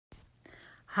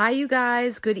Hi, you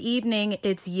guys. Good evening.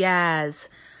 It's Yaz.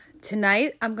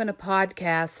 Tonight, I'm going to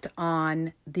podcast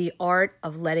on the art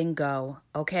of letting go,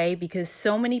 okay? Because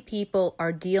so many people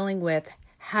are dealing with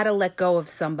how to let go of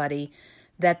somebody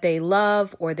that they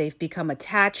love or they've become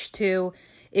attached to.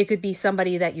 It could be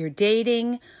somebody that you're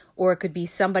dating, or it could be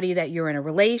somebody that you're in a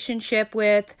relationship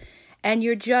with, and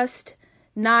you're just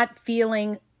not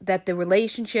feeling that the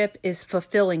relationship is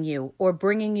fulfilling you or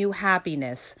bringing you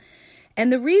happiness. And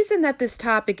the reason that this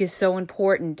topic is so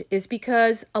important is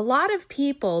because a lot of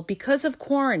people, because of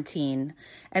quarantine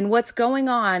and what's going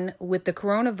on with the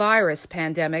coronavirus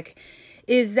pandemic,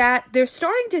 is that they're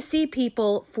starting to see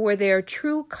people for their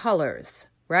true colors,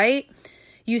 right?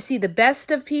 You see the best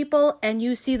of people and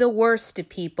you see the worst of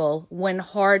people when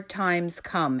hard times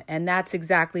come. And that's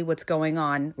exactly what's going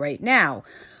on right now,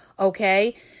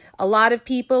 okay? A lot of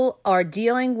people are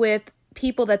dealing with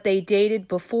people that they dated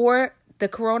before the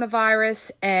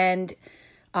coronavirus, and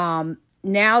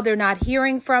now they're not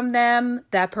hearing from them.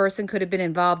 That person could have been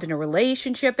involved in a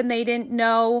relationship and they didn't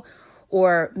know,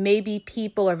 or maybe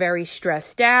people are very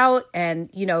stressed out and,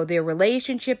 their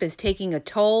relationship is taking a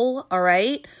toll, all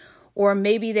right? Or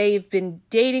maybe they've been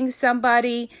dating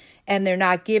somebody and they're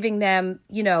not giving them,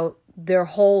 their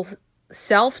whole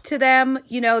self to them,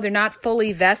 they're not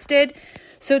fully vested.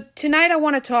 So tonight I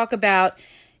want to talk about,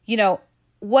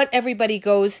 what everybody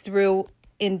goes through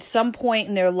in some point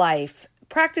in their life.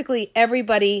 Practically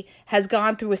everybody has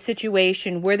gone through a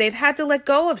situation where they've had to let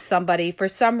go of somebody for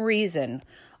some reason,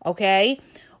 okay?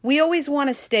 We always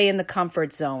want to stay in the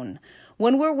comfort zone.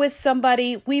 When we're with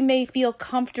somebody, we may feel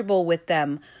comfortable with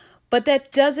them, but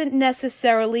that doesn't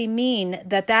necessarily mean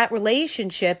that that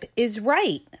relationship is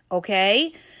right,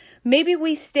 okay? Maybe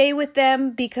we stay with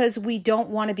them because we don't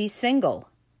want to be single.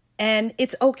 And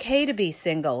it's okay to be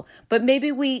single, but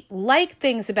maybe we like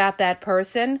things about that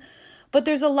person, but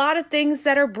there's a lot of things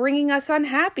that are bringing us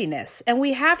unhappiness, and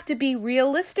we have to be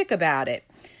realistic about it.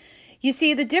 You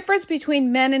see, the difference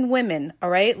between men and women,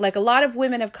 all right? Like a lot of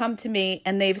women have come to me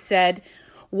and they've said,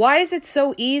 why is it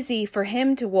so easy for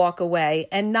him to walk away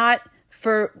and not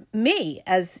for me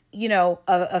as,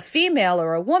 a female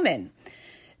or a woman?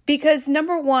 Because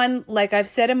number one, like I've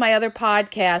said in my other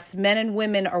podcasts, men and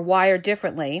women are wired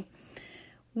differently.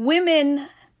 Women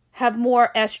have more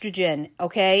estrogen,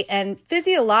 okay? And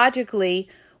physiologically,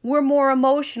 we're more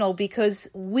emotional because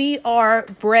we are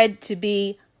bred to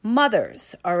be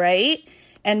mothers, all right?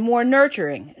 And more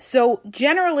nurturing. So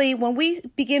generally, when we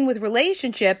begin with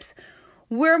relationships,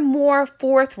 we're more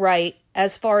forthright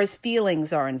as far as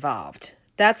feelings are involved.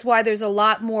 That's why there's a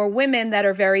lot more women that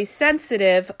are very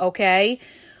sensitive, okay?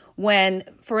 When,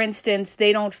 for instance,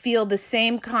 they don't feel the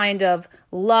same kind of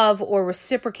love or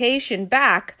reciprocation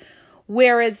back,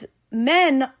 whereas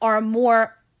men are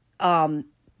more,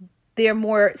 they're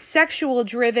more sexual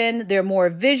driven, they're more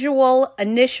visual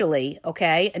initially,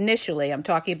 okay? Initially, I'm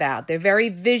talking about. They're very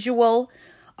visual,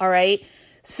 all right?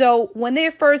 So when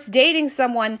they're first dating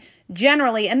someone,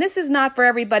 generally, and this is not for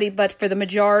everybody, but for the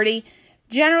majority,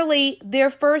 generally,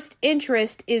 their first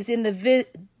interest is in the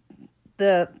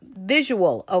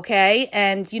visual, okay?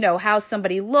 And, how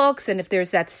somebody looks and if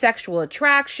there's that sexual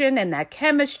attraction and that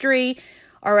chemistry,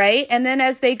 all right? And then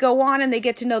as they go on and they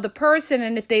get to know the person,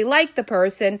 and if they like the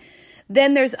person,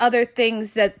 then there's other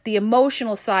things that the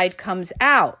emotional side comes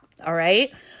out, all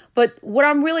right? But what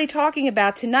I'm really talking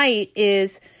about tonight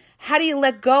is how do you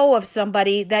let go of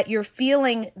somebody that you're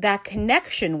feeling that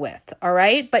connection with, all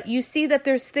right? But you see that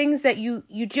there's things that you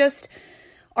just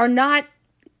are not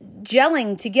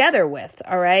gelling together with,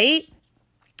 all right?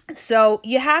 So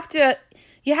you have to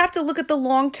look at the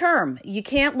long term. You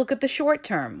can't look at the short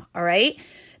term, all right?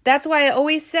 That's why I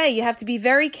always say you have to be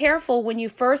very careful when you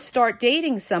first start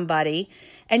dating somebody,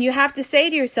 and you have to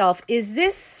say to yourself, is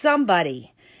this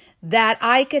somebody that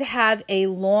I could have a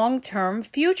long-term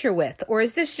future with? Or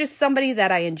is this just somebody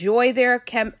that I enjoy their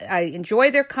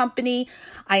company,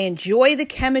 I enjoy the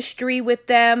chemistry with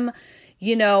them,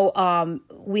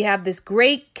 we have this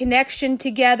great connection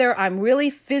together, I'm really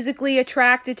physically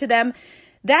attracted to them.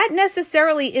 That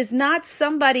necessarily is not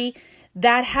somebody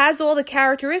that has all the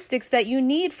characteristics that you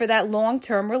need for that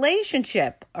long-term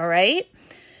relationship, all right?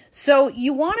 So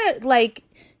you want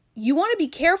to be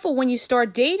careful when you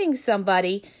start dating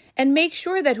somebody and make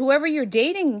sure that whoever you're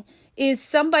dating is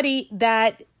somebody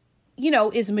that,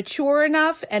 is mature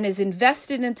enough and is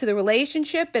invested into the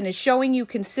relationship and is showing you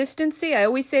consistency. I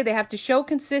always say they have to show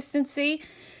consistency.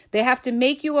 They have to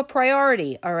make you a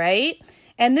priority, all right?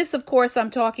 And this, of course, I'm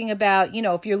talking about,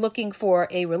 if you're looking for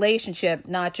a relationship,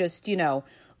 not just,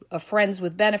 a friends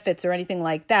with benefits or anything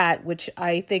like that, which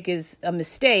I think is a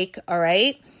mistake, all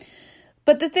right?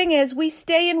 But the thing is, we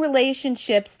stay in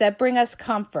relationships that bring us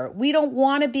comfort. We don't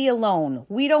want to be alone.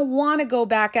 We don't want to go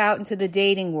back out into the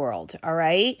dating world, all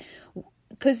right?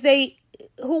 Because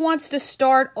who wants to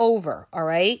start over, all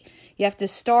right? You have to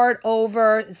start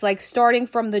over. It's like starting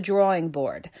from the drawing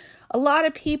board. A lot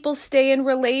of people stay in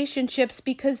relationships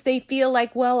because they feel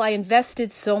like, well, I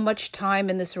invested so much time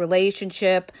in this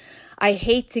relationship. I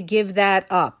hate to give that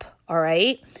up, all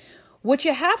right? What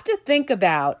you have to think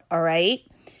about, all right?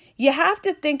 You have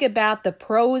to think about the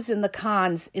pros and the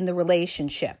cons in the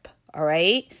relationship, all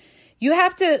right? You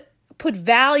have to put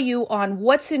value on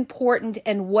what's important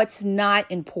and what's not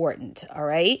important, all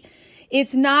right?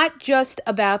 It's not just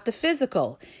about the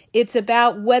physical. It's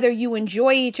about whether you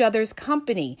enjoy each other's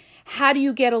company. How do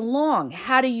you get along?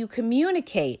 How do you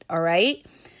communicate, all right?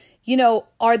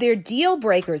 Are there deal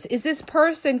breakers? Is this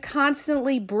person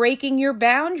constantly breaking your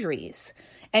boundaries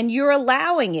and you're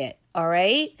allowing it, all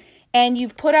right? And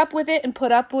you've put up with it and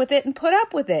put up with it and put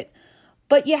up with it.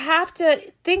 But you have to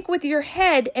think with your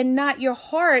head and not your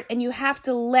heart, and you have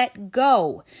to let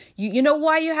go. You know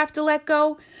why you have to let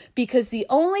go? Because the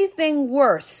only thing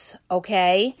worse,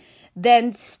 okay,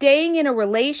 than staying in a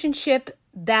relationship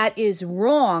that is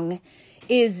wrong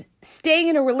is staying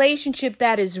in a relationship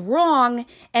that is wrong,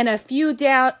 and a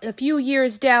few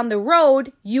years down the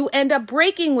road, you end up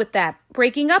breaking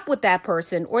up with that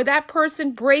person, or that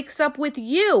person breaks up with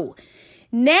you.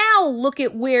 Now look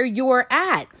at where you're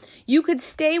at. You could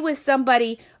stay with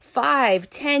somebody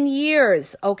 5-10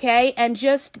 years, okay, and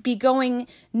just be going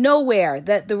nowhere,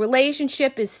 that the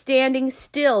relationship is standing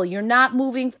still, you're not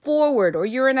moving forward, or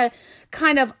you're in a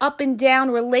kind of up and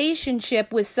down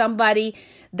relationship with somebody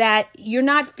that you're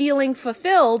not feeling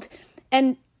fulfilled,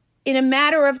 and in a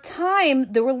matter of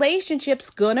time, the relationship's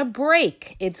gonna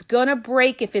break. It's gonna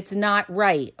break if it's not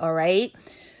right, all right?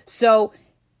 So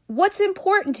what's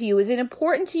important to you? Is it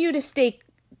important to you to stay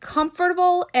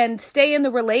comfortable and stay in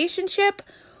the relationship?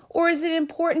 Or is it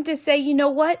important to say, you know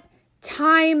what?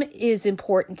 Time is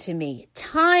important to me.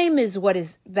 Time is what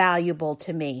is valuable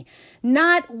to me.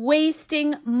 Not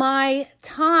wasting my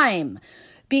time.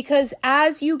 Because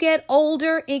as you get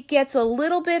older, it gets a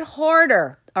little bit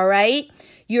harder, all right?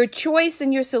 Your choice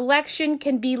and your selection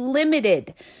can be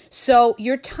limited. So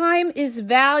your time is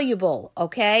valuable,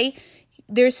 okay?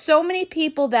 There's so many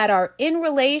people that are in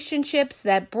relationships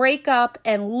that break up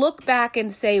and look back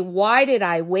and say, why did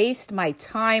I waste my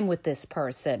time with this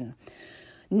person?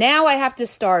 Now I have to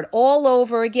start all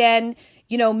over again.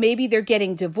 Maybe they're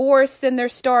getting divorced and they're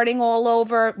starting all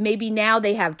over. Maybe now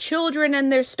they have children and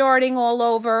they're starting all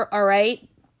over, all right?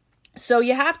 So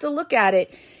you have to look at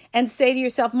it and say to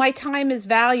yourself, my time is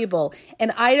valuable,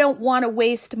 and I don't want to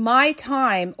waste my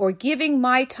time or giving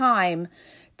my time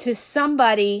to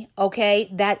somebody, okay,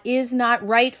 that is not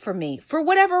right for me. For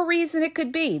whatever reason it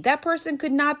could be. That person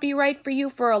could not be right for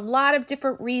you for a lot of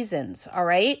different reasons, all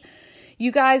right?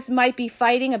 You guys might be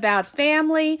fighting about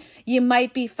family. You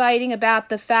might be fighting about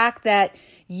the fact that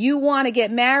you want to get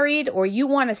married or you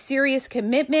want a serious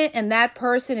commitment, and that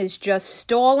person is just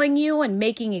stalling you and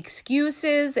making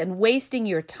excuses and wasting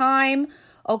your time,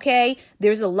 okay?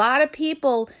 There's a lot of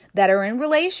people that are in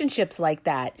relationships like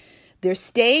that. They're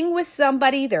staying with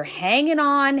somebody, they're hanging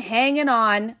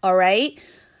on, all right?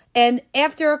 And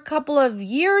after a couple of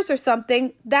years or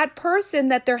something, that person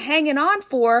that they're hanging on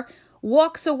for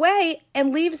walks away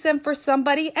and leaves them for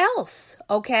somebody else,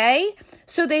 okay?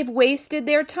 So they've wasted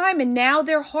their time, and now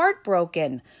they're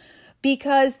heartbroken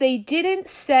because they didn't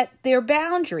set their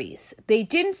boundaries. They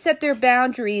didn't set their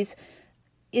boundaries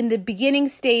in the beginning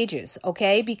stages,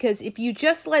 okay? Because if you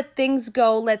just let things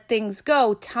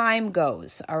go, time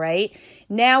goes, all right?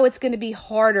 Now it's going to be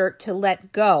harder to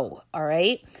let go, all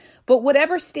right? But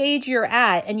whatever stage you're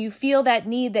at and you feel that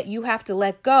need that you have to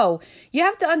let go, you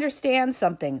have to understand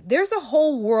something. There's a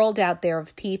whole world out there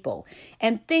of people,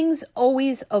 and things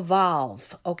always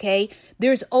evolve, okay?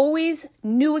 There's always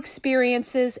new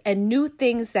experiences and new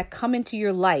things that come into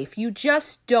your life. You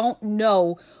just don't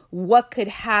know what could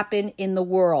happen in the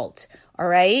world, all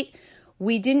right?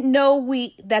 We didn't know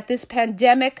that this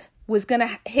pandemic was going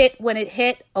to hit when it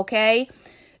hit, okay?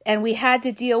 And we had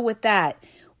to deal with that.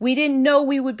 We didn't know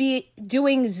we would be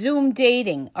doing Zoom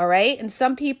dating, all right? And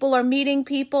some people are meeting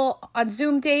people on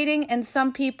Zoom dating and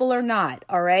some people are not,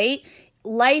 all right?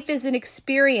 Life is an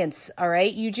experience, all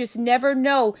right? You just never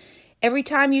know. Every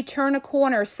time you turn a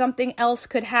corner, something else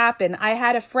could happen. I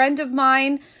had a friend of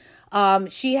mine.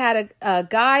 She had a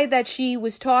guy that she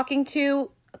was talking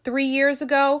to 3 years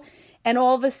ago, and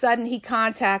all of a sudden he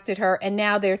contacted her, and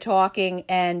now they're talking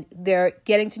and they're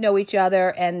getting to know each other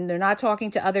and they're not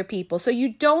talking to other people. So you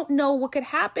don't know what could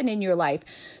happen in your life.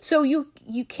 So you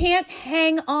can't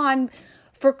hang on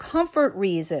for comfort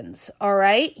reasons, all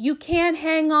right? You can't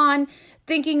hang on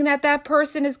thinking that that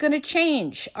person is going to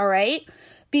change, all right?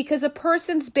 Because a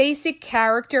person's basic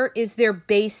character is their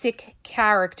basic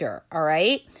character, all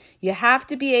right? You have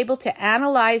to be able to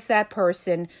analyze that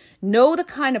person, know the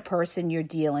kind of person you're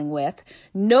dealing with,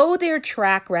 know their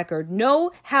track record,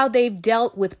 know how they've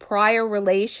dealt with prior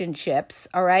relationships,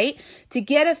 all right? To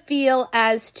get a feel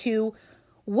as to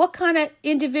what kind of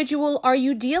individual are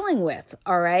you dealing with,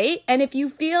 all right? And if you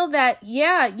feel that,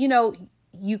 yeah,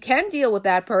 you can deal with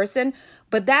that person,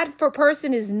 but that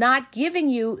person is not giving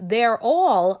you their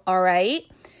all right,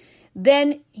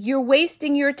 then you're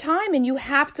wasting your time and you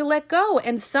have to let go.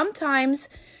 And sometimes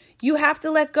you have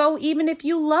to let go even if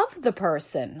you love the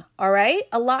person, all right?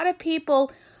 A lot of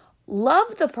people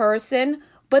love the person,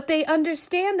 but they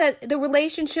understand that the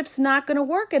relationship's not going to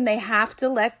work and they have to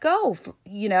let go,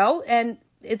 and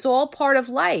it's all part of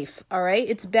life, all right?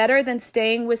 It's better than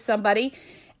staying with somebody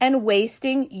and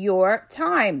wasting your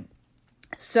time.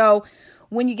 So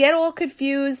when you get all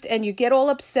confused and you get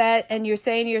all upset and you're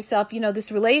saying to yourself,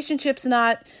 this relationship's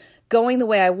not going the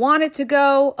way I want it to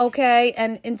go, okay?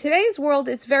 And in today's world,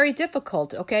 it's very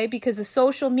difficult, okay? Because of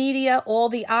social media, all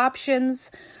the options,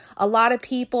 a lot of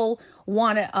people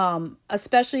want to,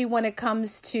 especially when it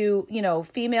comes to,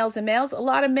 females and males, a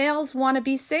lot of males want to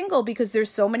be single because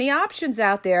there's so many options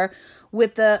out there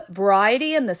with the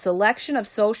variety and the selection of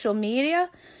social media.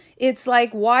 It's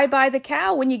like, why buy the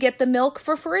cow when you get the milk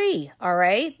for free? All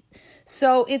right.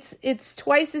 So it's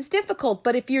twice as difficult.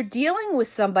 But if you're dealing with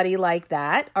somebody like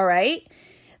that, all right,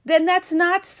 then that's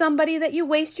not somebody that you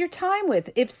waste your time with.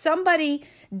 If somebody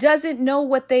doesn't know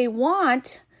what they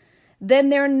want, then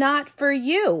they're not for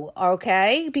you,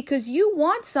 okay? Because you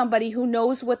want somebody who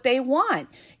knows what they want.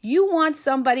 You want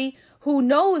somebody who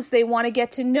knows they want to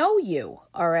get to know you,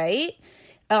 all right?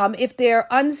 If they're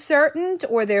uncertain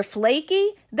or they're flaky,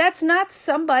 that's not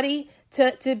somebody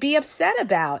to be upset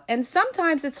about. And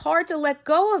sometimes it's hard to let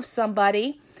go of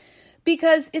somebody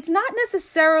because it's not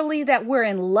necessarily that we're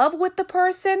in love with the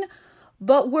person,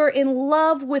 but we're in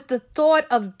love with the thought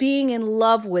of being in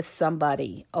love with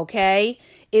somebody, okay?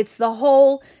 It's the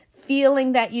whole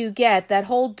feeling that you get, that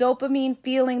whole dopamine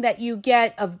feeling that you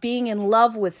get of being in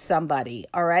love with somebody,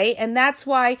 all right? And that's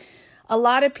why a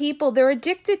lot of people, they're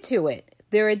addicted to it.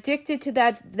 They're addicted to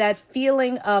that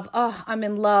feeling of, oh, I'm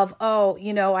in love. Oh,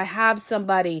 I have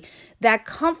somebody, that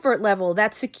comfort level,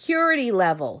 that security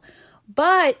level.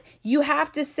 But you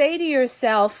have to say to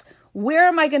yourself, where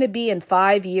am I going to be in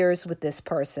 5 years with this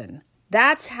person?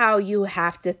 That's how you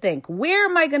have to think. Where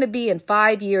am I going to be in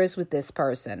 5 years with this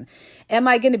person? Am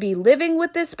I going to be living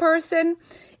with this person?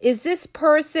 Is this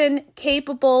person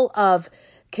capable of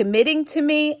committing to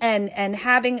me and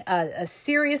having a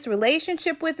serious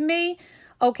relationship with me?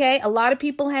 Okay, a lot of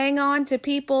people hang on to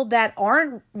people that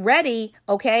aren't ready,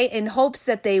 okay, in hopes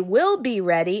that they will be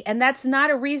ready. And that's not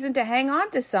a reason to hang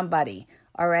on to somebody,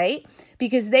 all right?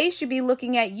 Because they should be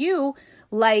looking at you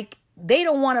like they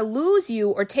don't want to lose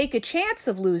you or take a chance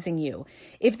of losing you.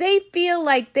 If they feel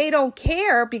like they don't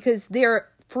care because their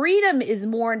freedom is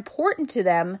more important to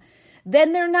them,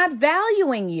 then they're not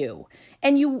valuing you.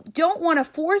 And you don't want to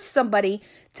force somebody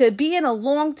to be in a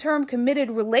long-term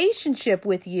committed relationship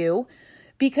with you,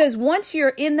 because once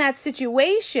you're in that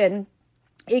situation,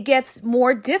 it gets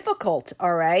more difficult,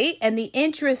 all right? And the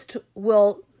interest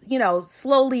will,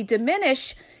 slowly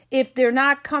diminish if they're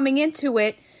not coming into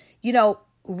it,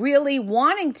 really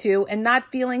wanting to and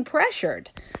not feeling pressured.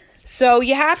 So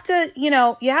you have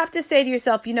to say to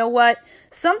yourself, you know what?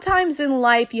 Sometimes in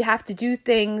life you have to do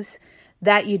things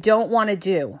that you don't want to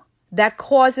do. That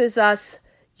causes us,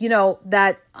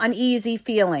 that uneasy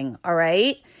feeling, all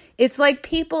right? It's like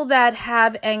people that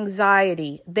have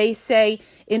anxiety. They say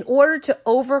in order to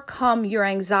overcome your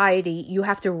anxiety, you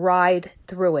have to ride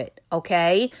through it,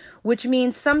 okay? Which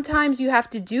means sometimes you have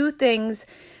to do things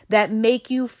that make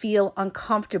you feel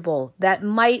uncomfortable, that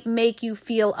might make you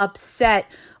feel upset,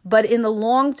 but in the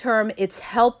long term, it's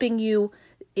helping you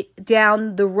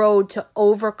down the road to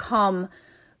overcome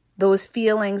those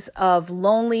feelings of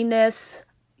loneliness.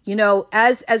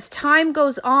 As time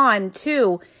goes on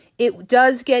too, it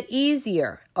does get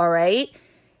easier, all right?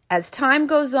 As time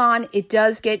goes on, it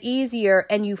does get easier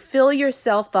and you fill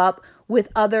yourself up with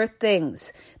other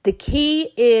things. The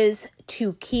key is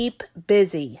to keep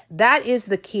busy. That is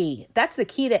the key. That's the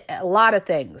key to a lot of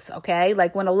things, okay?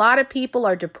 Like when a lot of people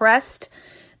are depressed,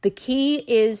 the key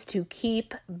is to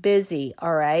keep busy,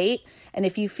 all right? And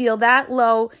if you feel that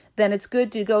low, then it's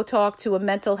good to go talk to a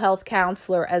mental health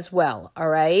counselor as well, all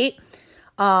right?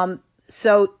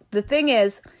 So the thing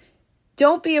is,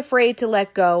 don't be afraid to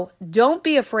let go. Don't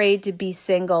be afraid to be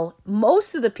single.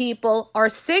 Most of the people are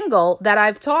single that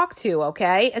I've talked to,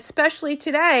 okay? Especially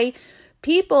today,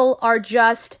 people are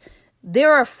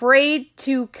they're afraid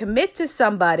to commit to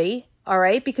somebody, all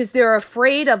right? Because they're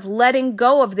afraid of letting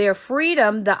go of their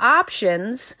freedom, the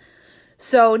options.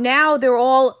 So now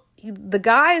the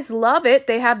guys love it.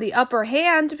 They have the upper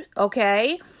hand,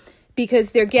 okay?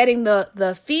 Because they're getting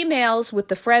the females with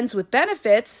the friends with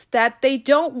benefits that they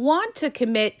don't want to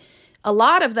commit. A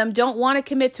lot of them don't want to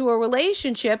commit to a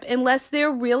relationship unless they're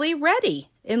really ready,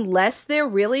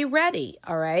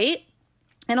 all right?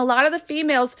 And a lot of the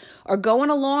females are going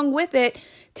along with it,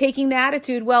 taking the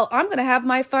attitude, well, I'm going to have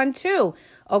my fun too,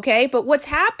 okay? But what's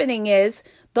happening is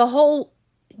the whole,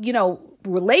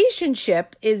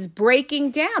 relationship is breaking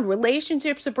down.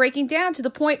 Relationships are breaking down to the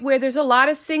point where there's a lot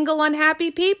of single, unhappy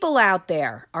people out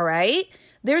there, all right?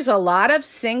 There's a lot of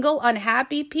single,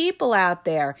 unhappy people out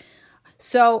there.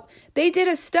 So they did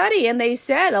a study and they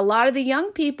said a lot of the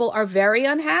young people are very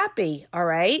unhappy, all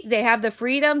right? They have the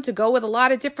freedom to go with a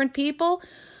lot of different people,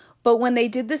 but when they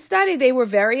did the study, they were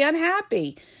very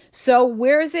unhappy. So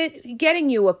where is it getting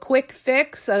you? A quick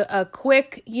fix, a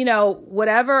quick,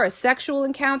 whatever, a sexual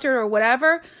encounter or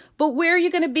whatever? But where are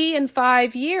you going to be in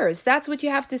 5 years? That's what you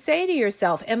have to say to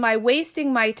yourself. Am I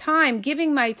wasting my time,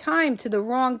 giving my time to the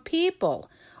wrong people?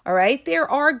 All right?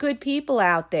 There are good people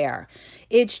out there.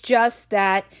 It's just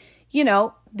that,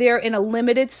 they're in a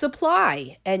limited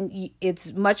supply and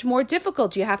it's much more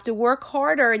difficult. You have to work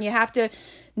harder and you have to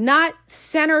not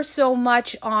center so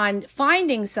much on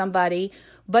finding somebody,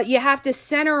 but you have to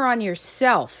center on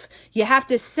yourself. You have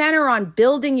to center on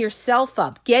building yourself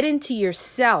up. Get into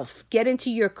yourself. Get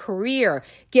into your career.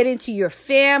 Get into your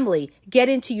family. Get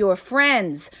into your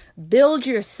friends. Build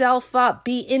yourself up.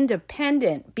 Be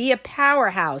independent. Be a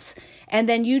powerhouse. And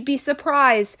then you'd be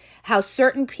surprised how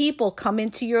certain people come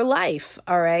into your life,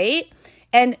 all right?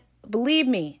 And believe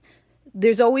me,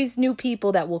 there's always new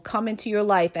people that will come into your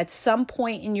life at some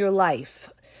point in your life.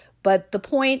 But the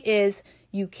point is,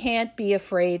 you can't be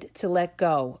afraid to let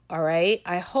go, all right?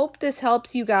 I hope this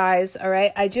helps you guys, all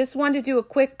right? I just wanted to do a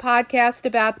quick podcast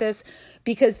about this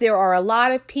because there are a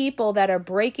lot of people that are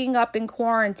breaking up in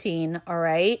quarantine, all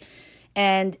right?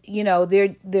 And,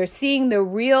 they're seeing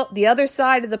the other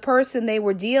side of the person they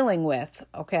were dealing with,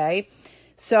 okay?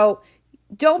 So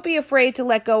don't be afraid to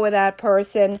let go of that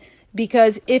person,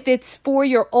 because if it's for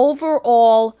your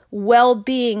overall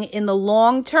well-being in the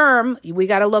long term, we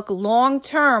got to look long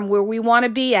term where we want to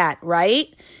be at,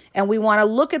 right? And we want to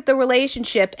look at the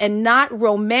relationship and not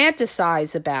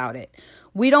romanticize about it.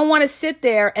 We don't want to sit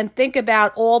there and think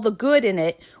about all the good in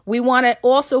it. We want to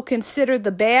also consider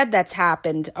the bad that's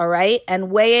happened, all right?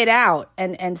 And weigh it out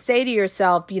and say to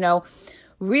yourself,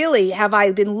 really, have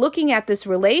I been looking at this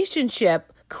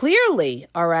relationship clearly,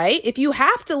 all right? If you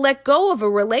have to let go of a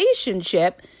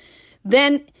relationship,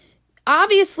 then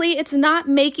obviously it's not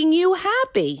making you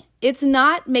happy. It's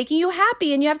not making you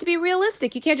happy, and you have to be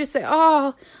realistic. You can't just say,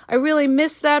 oh, I really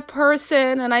miss that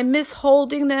person, and I miss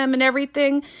holding them and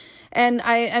everything, and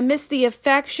I miss the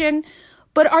affection.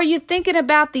 But are you thinking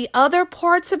about the other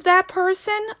parts of that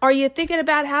person? Are you thinking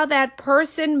about how that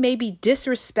person maybe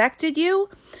disrespected you?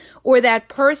 Or that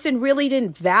person really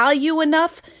didn't value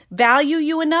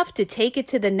you enough to take it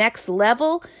to the next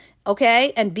level,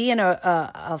 okay, and be in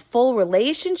a full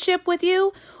relationship with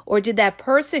you? Or did that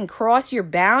person cross your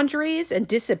boundaries and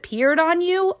disappeared on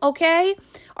you, okay?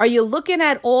 Are you looking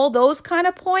at all those kind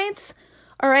of points,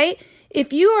 all right?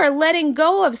 If you are letting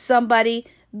go of somebody,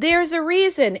 there's a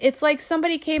reason. It's like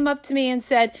somebody came up to me and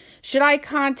said, should I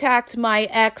contact my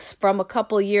ex from a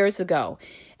couple years ago?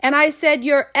 And I said,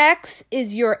 your ex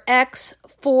is your ex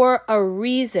for a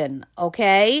reason,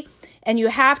 okay? And you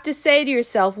have to say to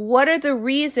yourself, what are the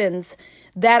reasons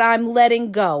that I'm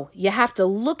letting go? You have to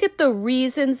look at the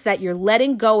reasons that you're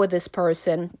letting go of this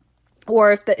person.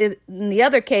 Or in the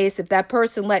other case, if that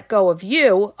person let go of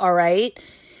you, all right?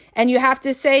 And you have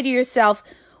to say to yourself,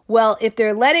 well, if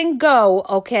they're letting go,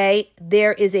 okay,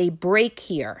 there is a break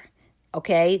here.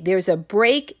 Okay, there's a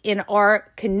break in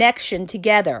our connection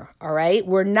together, all right?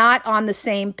 We're not on the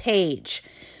same page.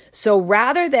 So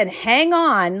rather than hang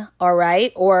on, all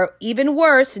right, or even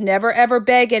worse, never ever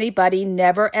beg anybody,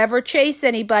 never ever chase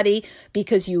anybody,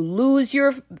 because you lose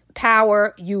your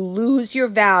power, you lose your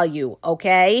value,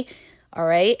 okay? All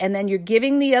right, and then you're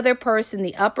giving the other person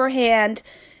the upper hand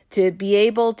to be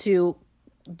able to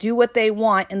do what they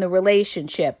want in the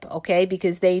relationship, okay?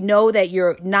 Because they know that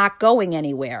you're not going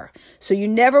anywhere. So you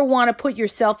never want to put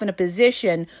yourself in a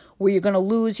position where you're going to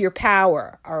lose your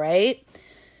power, all right?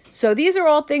 So these are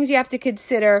all things you have to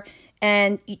consider.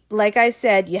 And like I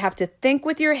said, you have to think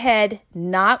with your head,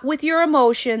 not with your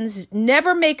emotions.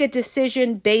 Never make a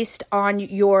decision based on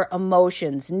your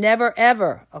emotions. Never,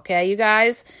 ever. Okay, you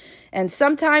guys? And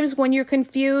sometimes when you're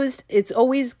confused, it's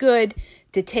always good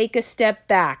to take a step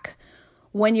back.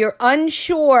 When you're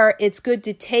unsure, it's good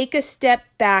to take a step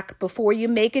back before you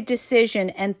make a decision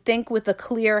and think with a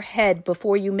clear head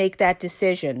before you make that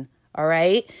decision. All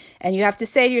right. And you have to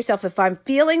say to yourself, if I'm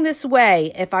feeling this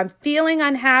way, if I'm feeling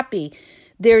unhappy,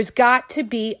 there's got to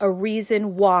be a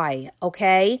reason why.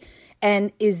 Okay.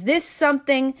 And is this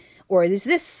something, or is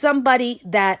this somebody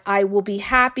that I will be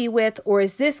happy with? Or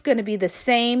is this going to be the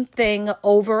same thing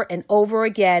over and over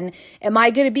again? Am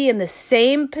I going to be in the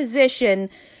same position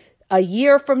a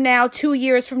year from now, 2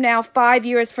 years from now, 5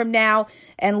 years from now,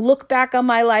 and look back on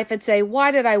my life and say,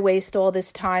 why did I waste all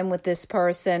this time with this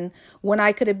person when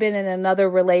I could have been in another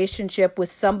relationship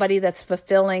with somebody that's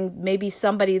fulfilling, maybe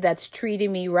somebody that's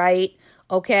treating me right,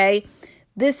 okay?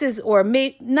 This is, or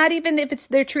not even if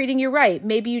they're treating you right.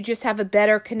 Maybe you just have a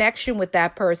better connection with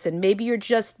that person. Maybe you're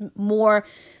just more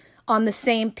on the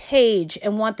same page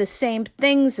and want the same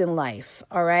things in life,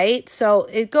 all right? So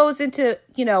it goes into,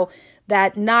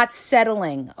 that not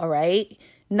settling, all right?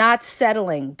 Not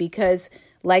settling, because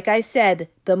like I said,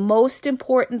 the most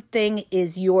important thing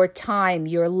is your time,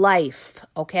 your life,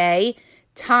 okay?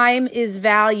 Time is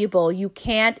valuable. You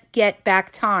can't get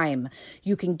back time.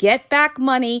 You can get back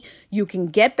money. You can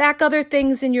get back other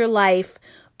things in your life,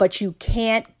 but you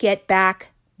can't get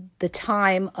back the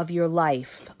time of your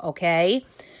life, okay?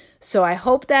 So I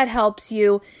hope that helps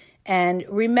you. And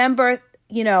remember,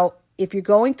 if you're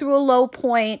going through a low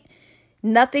point,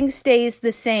 nothing stays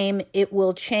the same. It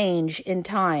will change in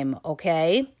time,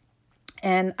 okay?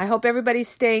 And I hope everybody's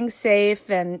staying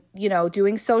safe and,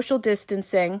 doing social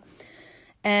distancing.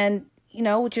 And,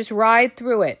 just ride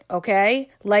through it,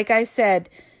 okay? Like I said,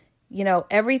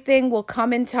 everything will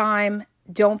come in time.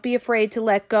 Don't be afraid to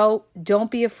let go.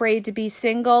 Don't be afraid to be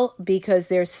single, because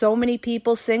there's so many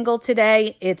people single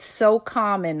today. It's so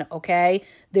common, okay?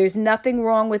 There's nothing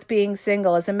wrong with being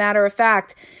single. As a matter of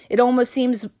fact, it almost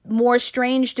seems more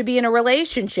strange to be in a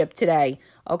relationship today,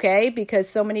 okay? Because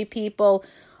so many people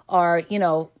are,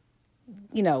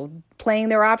 playing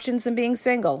their options and being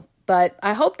single. But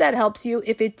I hope that helps you.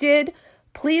 If it did,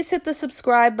 please hit the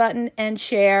subscribe button and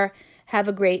share. Have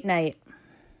a great night.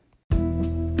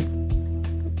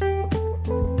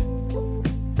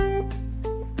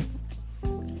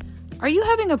 Are you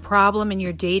having a problem in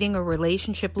your dating or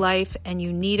relationship life and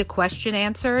you need a question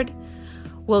answered?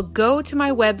 Well, go to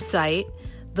my website.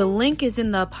 The link is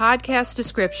in the podcast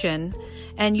description,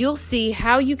 and you'll see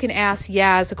how you can ask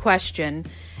Yaz a question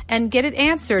and get it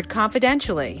answered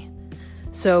confidentially.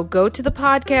 So go to the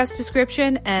podcast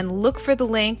description and look for the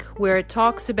link where it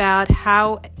talks about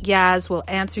how Yaz will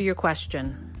answer your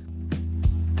question.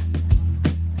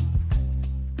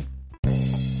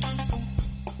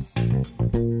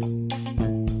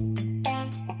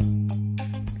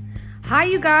 Hi,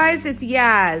 you guys, it's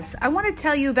Yaz. I want to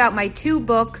tell you about my 2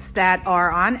 books that are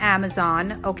on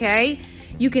Amazon, okay?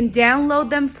 You can download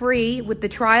them free with the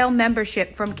trial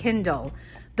membership from Kindle.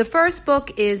 The first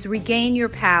book is Regain Your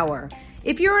Power.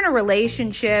 If you're in a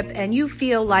relationship and you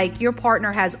feel like your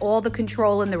partner has all the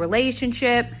control in the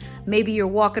relationship, maybe you're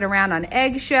walking around on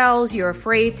eggshells, you're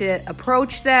afraid to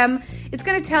approach them, it's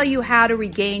going to tell you how to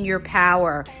regain your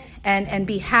power and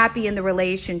be happy in the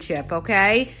relationship,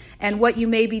 okay? And what you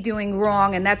may be doing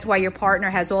wrong, and that's why your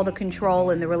partner has all the control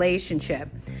in the relationship.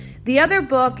 The other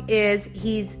book is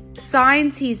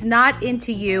Signs He's Not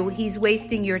Into You, He's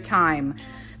Wasting Your Time.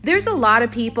 There's a lot of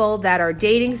people that are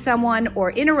dating someone or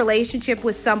in a relationship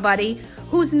with somebody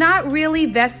who's not really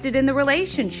vested in the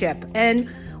relationship. And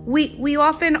we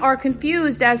often are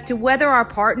confused as to whether our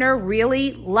partner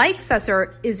really likes us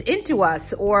or is into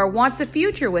us or wants a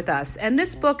future with us. And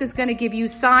this book is going to give you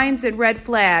signs and red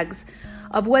flags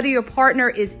of whether your partner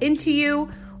is into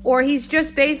you or he's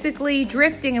just basically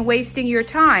drifting and wasting your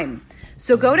time.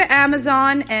 So go to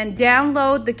Amazon and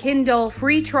download the Kindle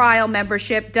free trial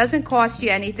membership. Doesn't cost you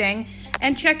anything.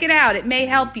 And check it out. It may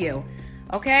help you.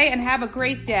 Okay? And have a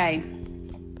great day.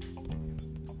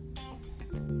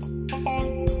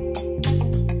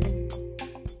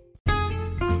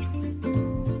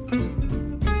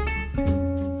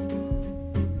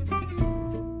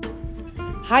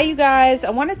 Hi, you guys. I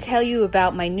want to tell you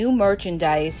about my new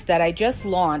merchandise that I just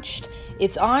launched.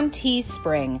 It's on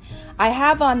Teespring. I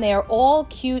have on there all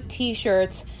cute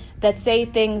t-shirts that say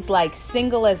things like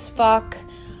single as fuck,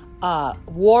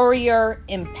 warrior,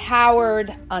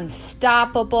 empowered,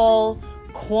 unstoppable,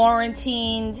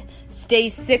 quarantined, stay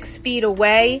 6 feet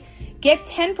away. Get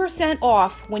 10%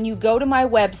 off when you go to my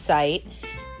website.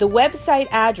 The website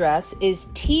address is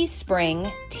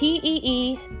teespring,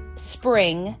 T-E-E,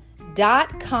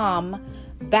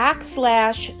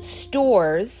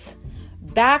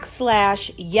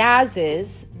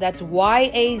 spring.com/stores/Yaz's, that's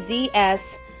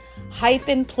YAZS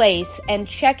 -place, and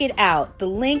check it out. The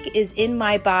link is in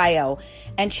my bio.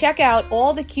 And check out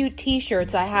all the cute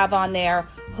t-shirts I have on there,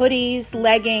 hoodies,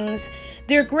 leggings.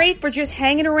 They're great for just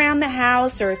hanging around the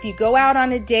house, or if you go out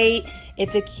on a date.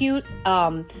 It's a cute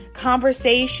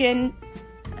conversation,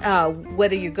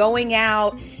 whether you're going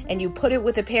out and you put it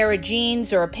with a pair of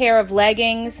jeans or a pair of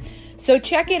leggings. So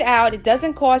check it out. It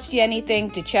doesn't cost you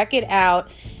anything to check it out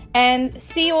and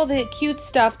see all the cute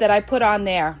stuff that I put on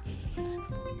there.